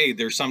this day,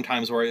 there's some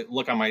times where I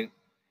look on my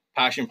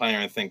passion planner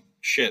and think,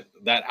 shit,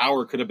 that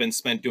hour could have been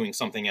spent doing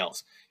something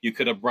else. You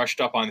could have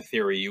brushed up on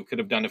theory. You could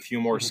have done a few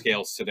more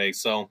scales today.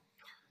 So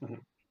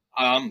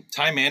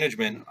time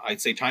management, I'd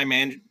say time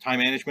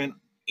management,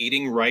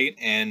 eating right,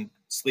 and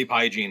sleep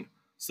hygiene.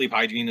 Sleep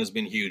hygiene has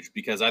been huge,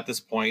 because at this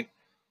point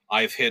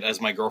I've hit, as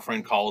my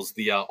girlfriend calls,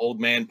 the old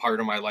man part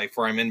of my life,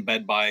 where I'm in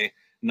bed by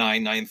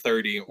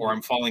 9:30, or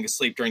I'm falling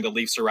asleep during the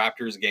Leafs or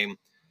Raptors game.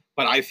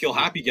 But I feel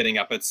happy getting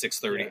up at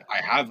 6:30.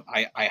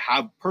 I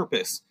have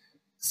purpose.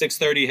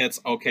 6:30 hits,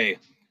 okay.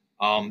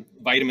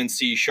 Vitamin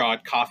C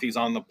shot, coffee's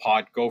on the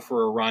pot, go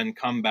for a run,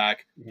 come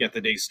back, get the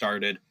day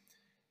started.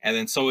 And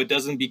then so it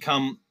doesn't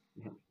become,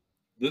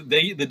 the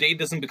day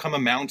doesn't become a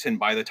mountain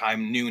by the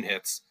time noon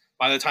hits.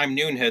 By the time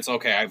noon hits,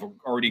 okay, I've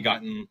already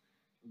gotten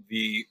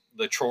the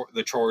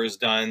chores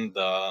done,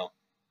 the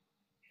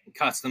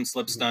custom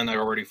slips done. I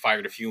already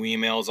fired a few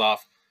emails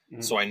off,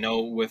 so I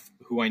know with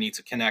who I need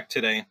to connect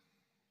today.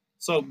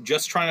 So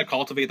just trying to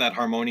cultivate that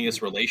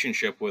harmonious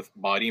relationship with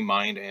body,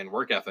 mind, and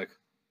work ethic.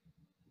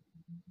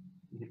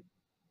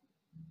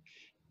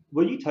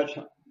 What you touch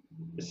on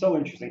is so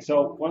interesting.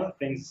 So one of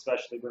the things,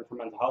 especially working for a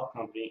mental health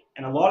company,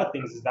 and a lot of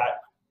things is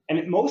that,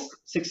 and most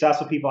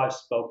successful people I've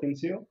spoken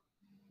to,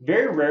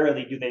 very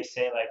rarely do they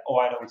say like, oh,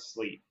 I don't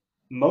sleep.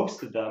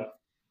 Most of them,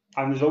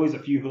 there's always a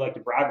few who like to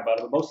brag about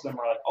it, but most of them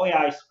are like, oh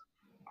yeah,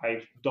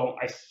 I go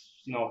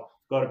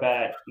to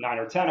bed at 9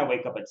 or 10, I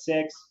wake up at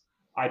 6.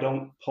 I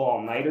don't pull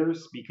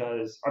all-nighters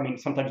because,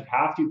 sometimes you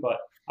have to, but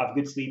I have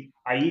good sleep.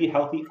 I eat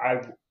healthy.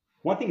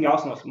 One thing you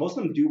also know, most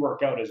of them do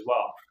work out as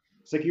well.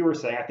 It's like you were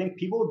saying, I think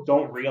people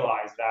don't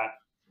realize that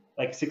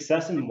like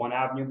success in one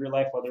avenue of your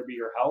life, whether it be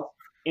your health,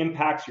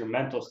 impacts your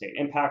mental state,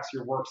 impacts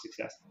your work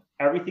success.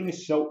 Everything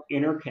is so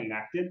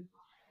interconnected.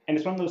 And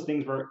it's one of those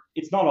things where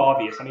it's not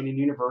obvious. In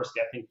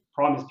university, I think the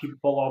problem is people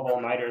pull off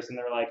all-nighters and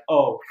they're like,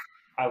 oh,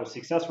 I was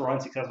successful or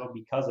unsuccessful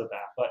because of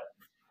that. But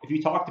if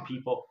you talk to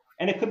people,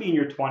 and it could be in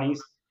your 20s,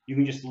 you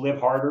can just live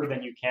harder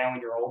than you can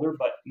when you're older.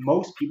 But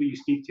most people you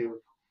speak to,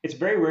 it's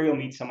very rare you'll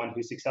meet someone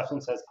who's successful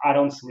and says, I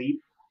don't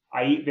sleep,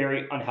 I eat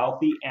very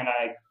unhealthy, and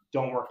I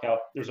don't work out.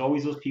 There's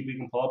always those people you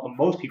can pull up, but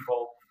most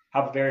people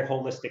have a very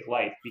holistic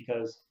life,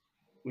 because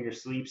when your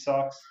sleep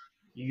sucks,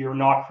 you're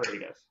not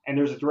creative. And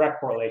there's a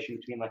direct correlation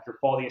between like your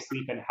quality of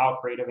sleep and how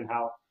creative and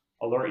how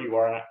alert you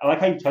are. And I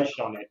like how you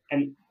touched on it.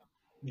 And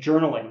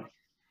journaling.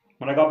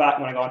 When I got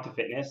into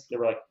fitness, they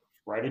were like,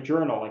 write a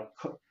journal, like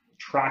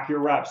track your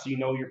reps so you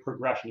know your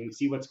progression, you can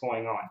see what's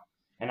going on.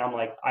 And I'm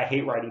like, I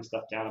hate writing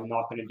stuff down. I'm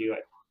not going to do it.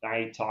 And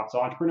I talk to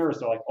entrepreneurs.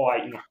 They're like, oh,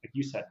 like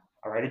you said,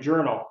 I write a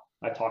journal.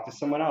 I talk to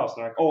someone else.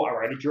 And they're like, oh, I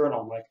write a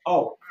journal. I'm like,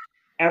 oh,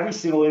 every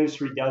single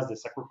industry does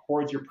this. Like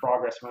records your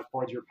progress and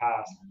records your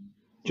past.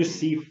 Just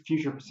see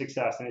future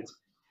success. And it's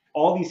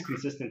all these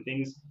consistent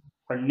things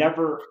are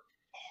never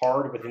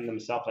hard within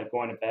themselves, like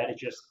going to bed.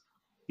 It's just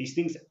these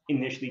things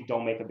initially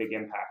don't make a big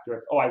impact. You're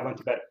like, oh, I went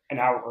to bed an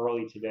hour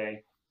early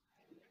today.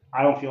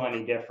 I don't feel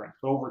any different.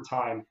 But over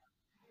time,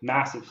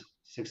 massive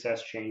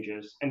success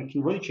changes and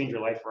can really change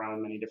your life around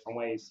in many different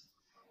ways.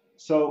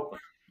 So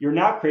you're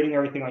now creating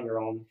everything on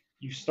your own.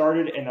 You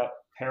started in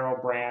apparel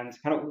brands.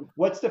 Kind of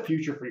what's the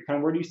future for you? Kind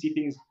of where do you see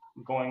things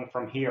going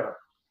from here?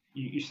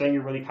 You're saying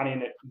you're really kind of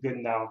in it good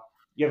now.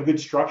 You have a good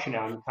structure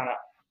now. And you kind of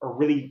are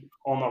really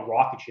on a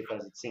rocket ship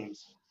as it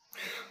seems.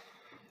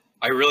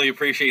 I really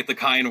appreciate the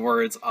kind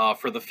words.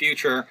 For the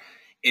future,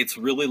 it's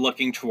really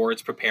looking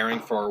towards preparing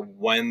for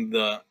when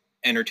the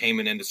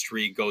entertainment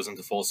industry goes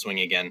into full swing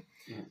again.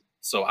 Mm-hmm.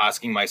 So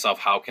asking myself,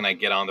 how can I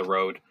get on the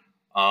road?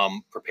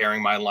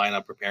 Preparing my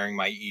lineup, preparing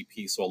my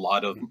EP. So a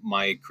lot of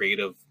my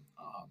creative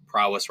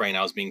prowess right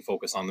now is being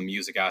focused on the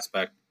music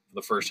aspect for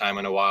the first time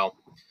in a while.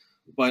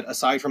 But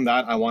aside from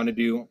that, I want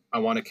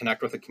to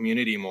connect with the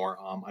community more.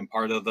 I'm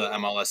part of the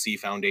MLSE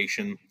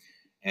Foundation,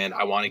 and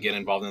I want to get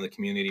involved in the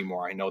community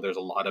more. I know there's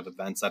a lot of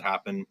events that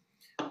happen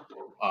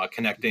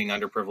connecting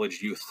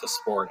underprivileged youth to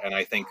sport, and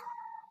I think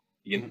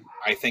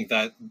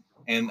that,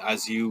 and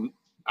as you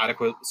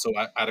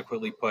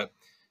adequately put,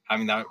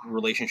 having that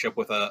relationship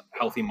with a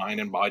healthy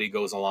mind and body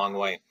goes a long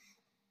way.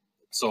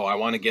 So I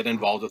want to get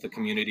involved with the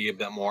community a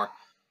bit more.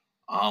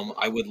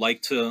 I would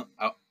like to.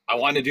 I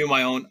want to do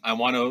my own. I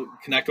want to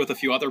connect with a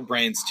few other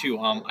brands too.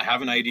 I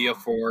have an idea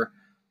for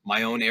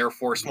my own Air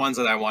Force Ones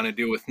that I want to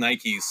do with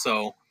Nike.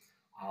 So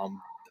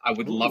I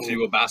would love to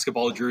do a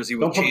basketball jersey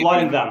with. Don't put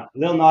blood in them.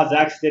 Lil Nas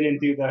X didn't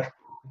do the.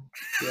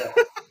 Yeah.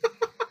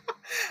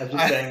 I was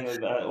just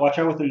saying, watch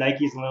out with the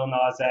Nikes and Lil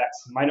Nas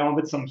X. Might not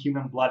put some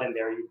human blood in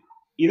there.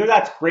 Either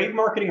that's great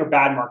marketing or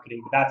bad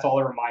marketing, but that's all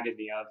it reminded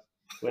me of.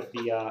 With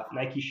the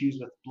Nike shoes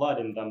with blood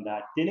in them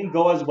that didn't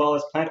go as well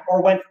as planned,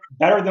 or went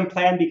better than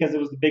planned because it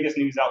was the biggest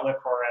news outlet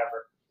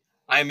forever.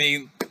 I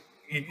mean,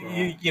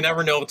 you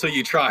never know until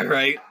you try,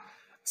 right?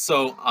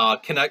 So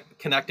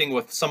connecting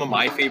with some of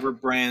my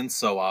favorite brands,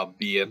 so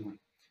be it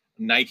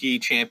Nike,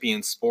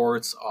 Champion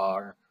Sports,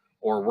 or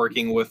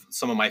working with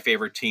some of my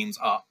favorite teams.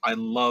 I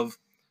love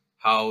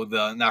how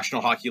the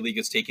National Hockey League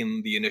has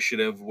taken the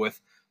initiative with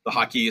the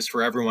Hockey is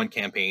for Everyone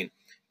campaign,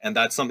 and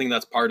that's something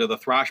that's part of the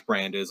Thrash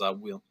brand. Is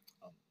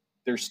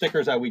there's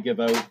stickers that we give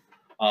out,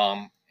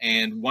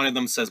 and one of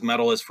them says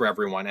 "Metal is for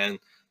everyone," and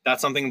that's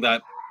something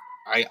that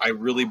I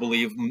really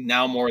believe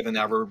now more than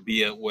ever,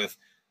 be it with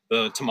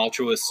the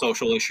tumultuous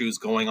social issues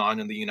going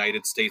on in the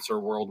United States or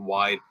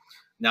worldwide,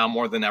 now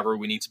more than ever,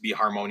 we need to be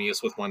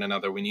harmonious with one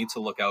another. We need to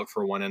look out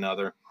for one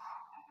another,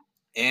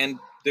 and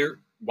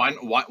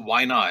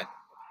why not?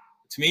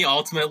 To me,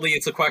 ultimately,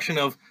 it's a question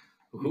of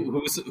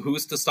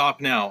who's to stop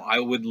now.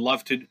 I would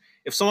love to,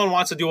 if someone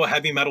wants to do a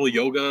heavy metal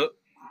yoga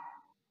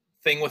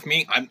thing with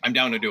me, I'm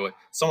down to do it.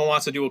 Someone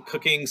wants to do a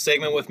cooking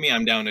segment with me,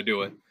 I'm down to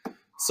do it.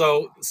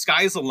 So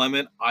sky's the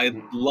limit.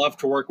 I'd love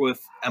to work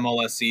with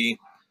MLSE,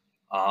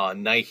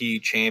 Nike,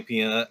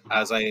 Champion,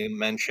 as I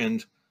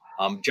mentioned,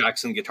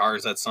 Jackson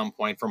Guitars at some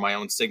point for my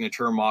own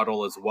signature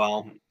model as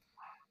well.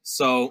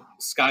 So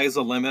sky's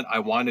the limit. I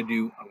want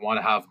to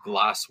have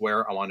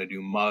glassware. I want to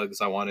do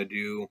mugs. I want to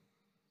do.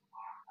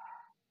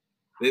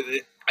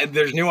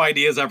 There's new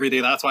ideas every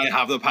day. That's why I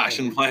have the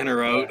passion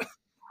planner out.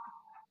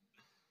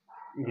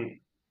 Mm-hmm.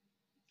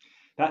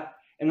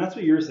 That's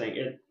what you're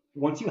saying.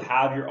 Once you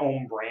have your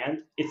own brand,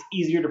 it's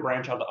easier to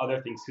branch out to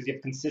other things because you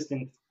have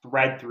consistent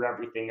thread through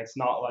everything. It's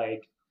not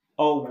like,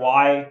 oh,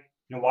 why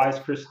is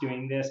Chris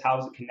doing this? How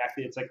is it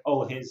connected? It's like,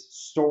 oh, his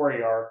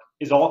story arc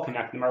is all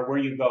connected. No matter where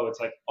you go, it's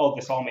like, oh,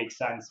 this all makes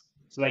sense,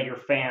 so that your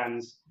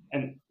fans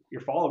and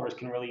your followers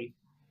can really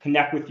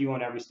connect with you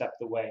on every step of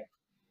the way.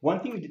 One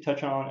thing we did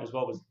touch on as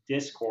well was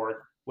Discord,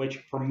 which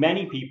for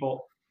many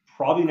people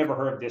probably never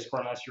heard of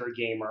Discord unless you're a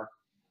gamer.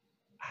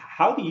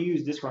 How do you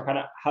use Discord?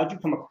 How did you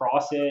come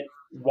across it?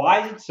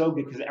 Why is it so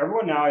good? Because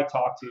everyone now I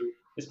talk to,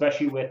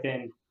 especially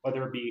within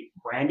whether it be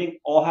branding,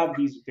 all have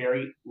these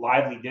very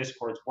lively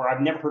Discords where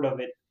I've never heard of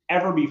it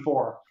ever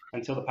before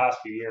until the past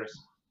few years.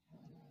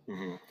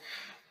 Mm-hmm.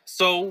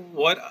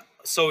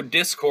 So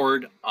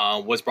Discord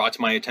was brought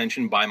to my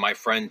attention by my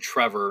friend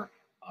Trevor.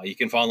 You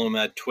can follow him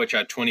at Twitch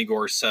at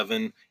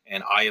 20gore7,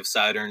 and Eye of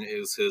Saturn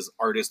is his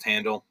artist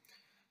handle.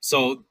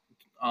 So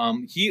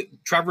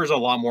Trevor's a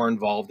lot more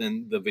involved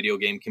in the video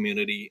game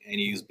community, and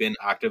he's been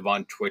active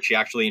on Twitch. He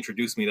actually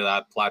introduced me to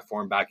that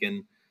platform back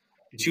in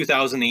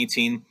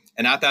 2018,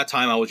 and at that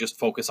time I was just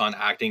focused on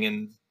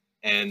acting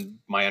and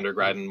my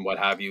undergrad and what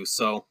have you.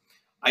 So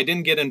I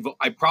didn't get involved.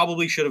 I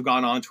probably should have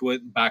gone onto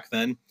it back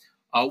then.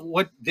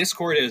 What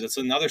Discord is, it's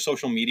another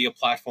social media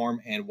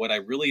platform, and what I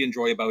really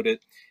enjoy about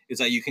it is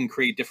that you can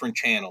create different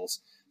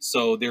channels.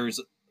 So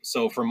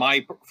for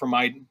my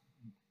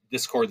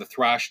Discord, the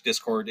Thrash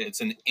Discord, it's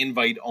an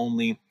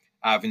invite-only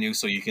avenue,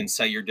 so you can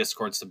set your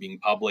Discords to being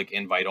public,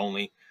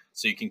 invite-only,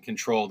 so you can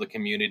control the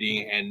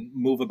community and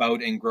move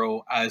about and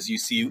grow as you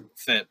see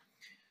fit,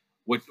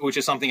 which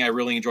is something I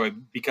really enjoy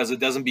because it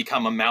doesn't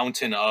become a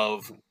mountain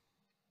of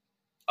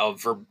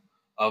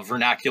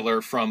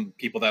vernacular from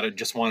people that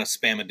just want to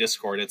spam a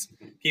Discord. It's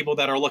people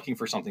that are looking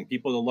for something,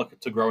 people to look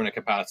to grow in a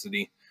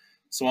capacity.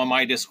 So on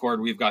my Discord,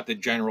 we've got the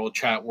general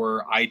chat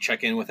where I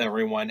check in with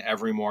everyone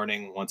every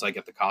morning once I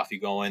get the coffee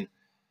going.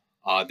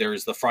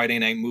 There's the Friday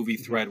night movie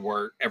thread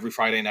where every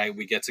Friday night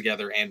we get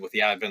together, and with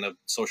the advent of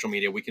social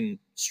media, we can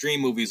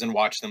stream movies and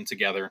watch them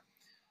together.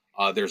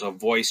 There's a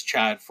voice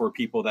chat for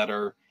people that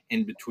are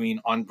in between,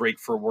 on break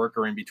for work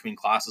or in between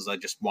classes that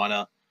just want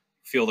to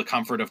feel the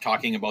comfort of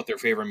talking about their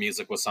favorite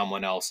music with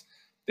someone else.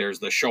 There's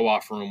the show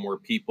off room where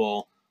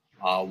people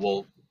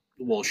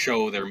will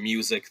show their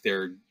music,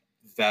 their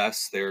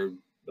vests, their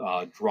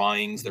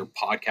drawings, their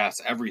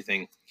podcasts,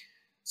 everything.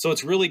 So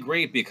it's really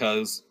great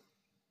because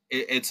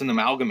it's an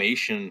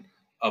amalgamation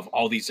of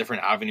all these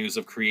different avenues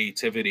of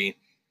creativity,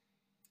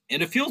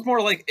 and it feels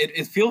more like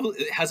it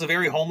has a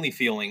very homely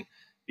feeling.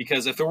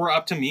 Because if it were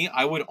up to me,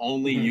 I would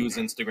only use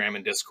Instagram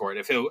and Discord.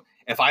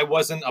 If I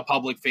wasn't a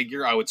public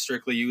figure, I would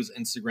strictly use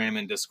Instagram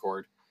and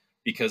Discord,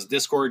 because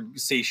Discord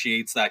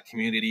satiates that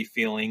community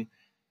feeling,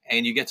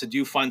 and you get to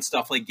do fun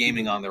stuff like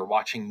gaming on there,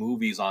 watching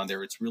movies on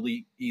there. It's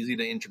really easy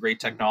to integrate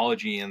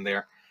technology in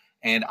there,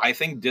 and I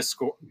think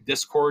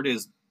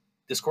Discord's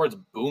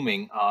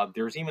booming.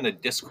 There's even a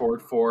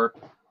Discord for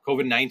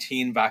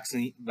COVID-19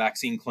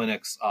 vaccine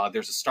clinics.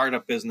 There's a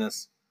startup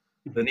business.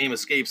 The name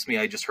escapes me.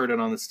 I just heard it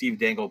on the Steve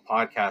Dangle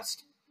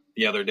podcast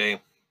the other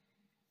day.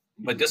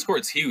 But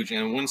Discord's huge,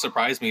 and it wouldn't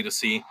surprise me to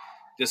see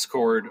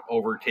Discord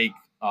overtake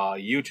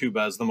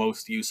YouTube as the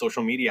most used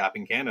social media app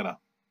in Canada.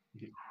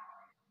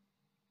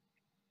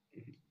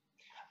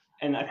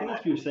 And I think that's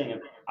what you're saying.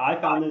 I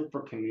found it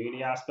for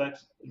community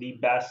aspects, the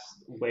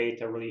best way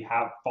to really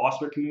have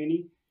foster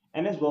community,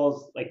 and as well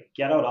as like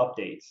get out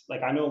updates.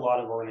 Like I know a lot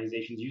of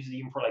organizations use it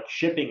even for like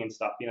shipping and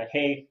stuff. Like,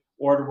 hey,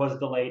 order was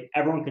delayed.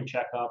 Everyone can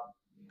check up,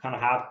 kind of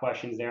have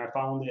questions there. I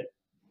found it,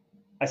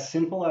 as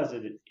simple as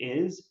it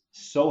is,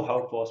 so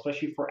helpful,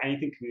 especially for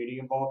anything community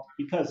involved,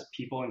 because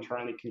people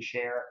internally can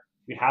share.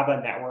 We have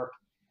a network,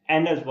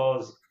 and as well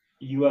as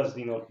you as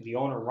the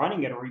owner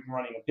running it or even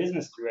running a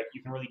business through it,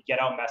 you can really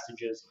get out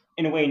messages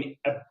in a way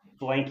a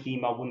blank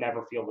email will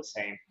never feel the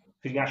same,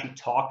 because you can actually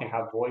talk and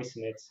have voice,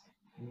 and it's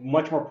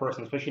much more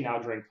personal, especially now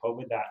during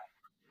COVID. That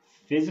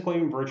physical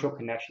and virtual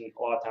connection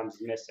a lot of times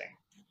is missing.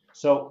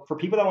 So for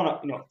people that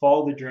want to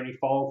follow the journey,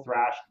 follow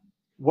Thrash,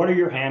 what are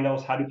your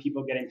handles? How do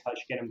people get in touch,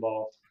 get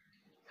involved?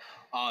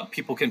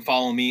 People can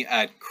follow me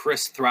at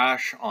Chris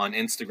Thrash on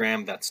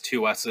Instagram. That's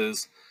 2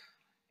 S's.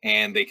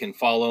 And they can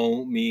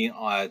follow me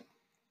at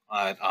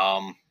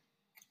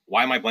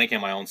why am I blanking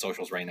on my own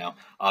socials right now?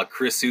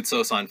 Chris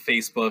Soutsos on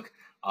Facebook,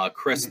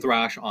 Chris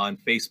Thrash on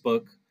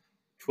Facebook,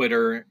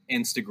 Twitter,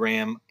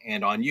 Instagram,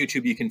 and on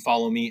YouTube you can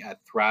follow me at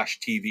Thrash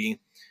TV.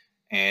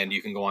 And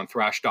you can go on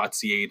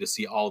thrash.ca to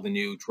see all the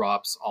new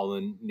drops, all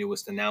the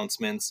newest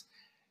announcements.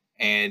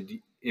 And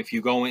if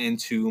you go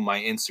into my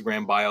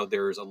Instagram bio,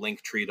 there's a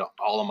link tree to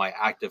all of my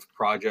active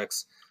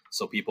projects,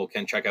 so people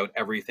can check out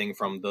everything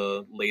from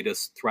the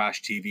latest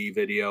Thrash TV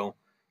video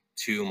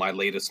to my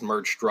latest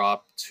merch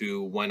drop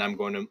to when I'm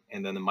going to,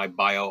 and then in my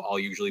bio, I'll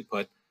usually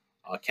put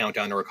a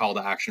countdown or a call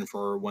to action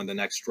for when the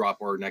next drop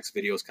or next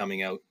video is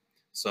coming out.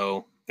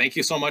 So thank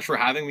you so much for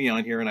having me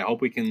on here, and I hope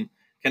we can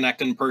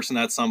connect in person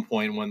at some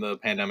point when the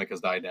pandemic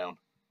has died down.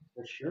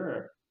 For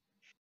sure.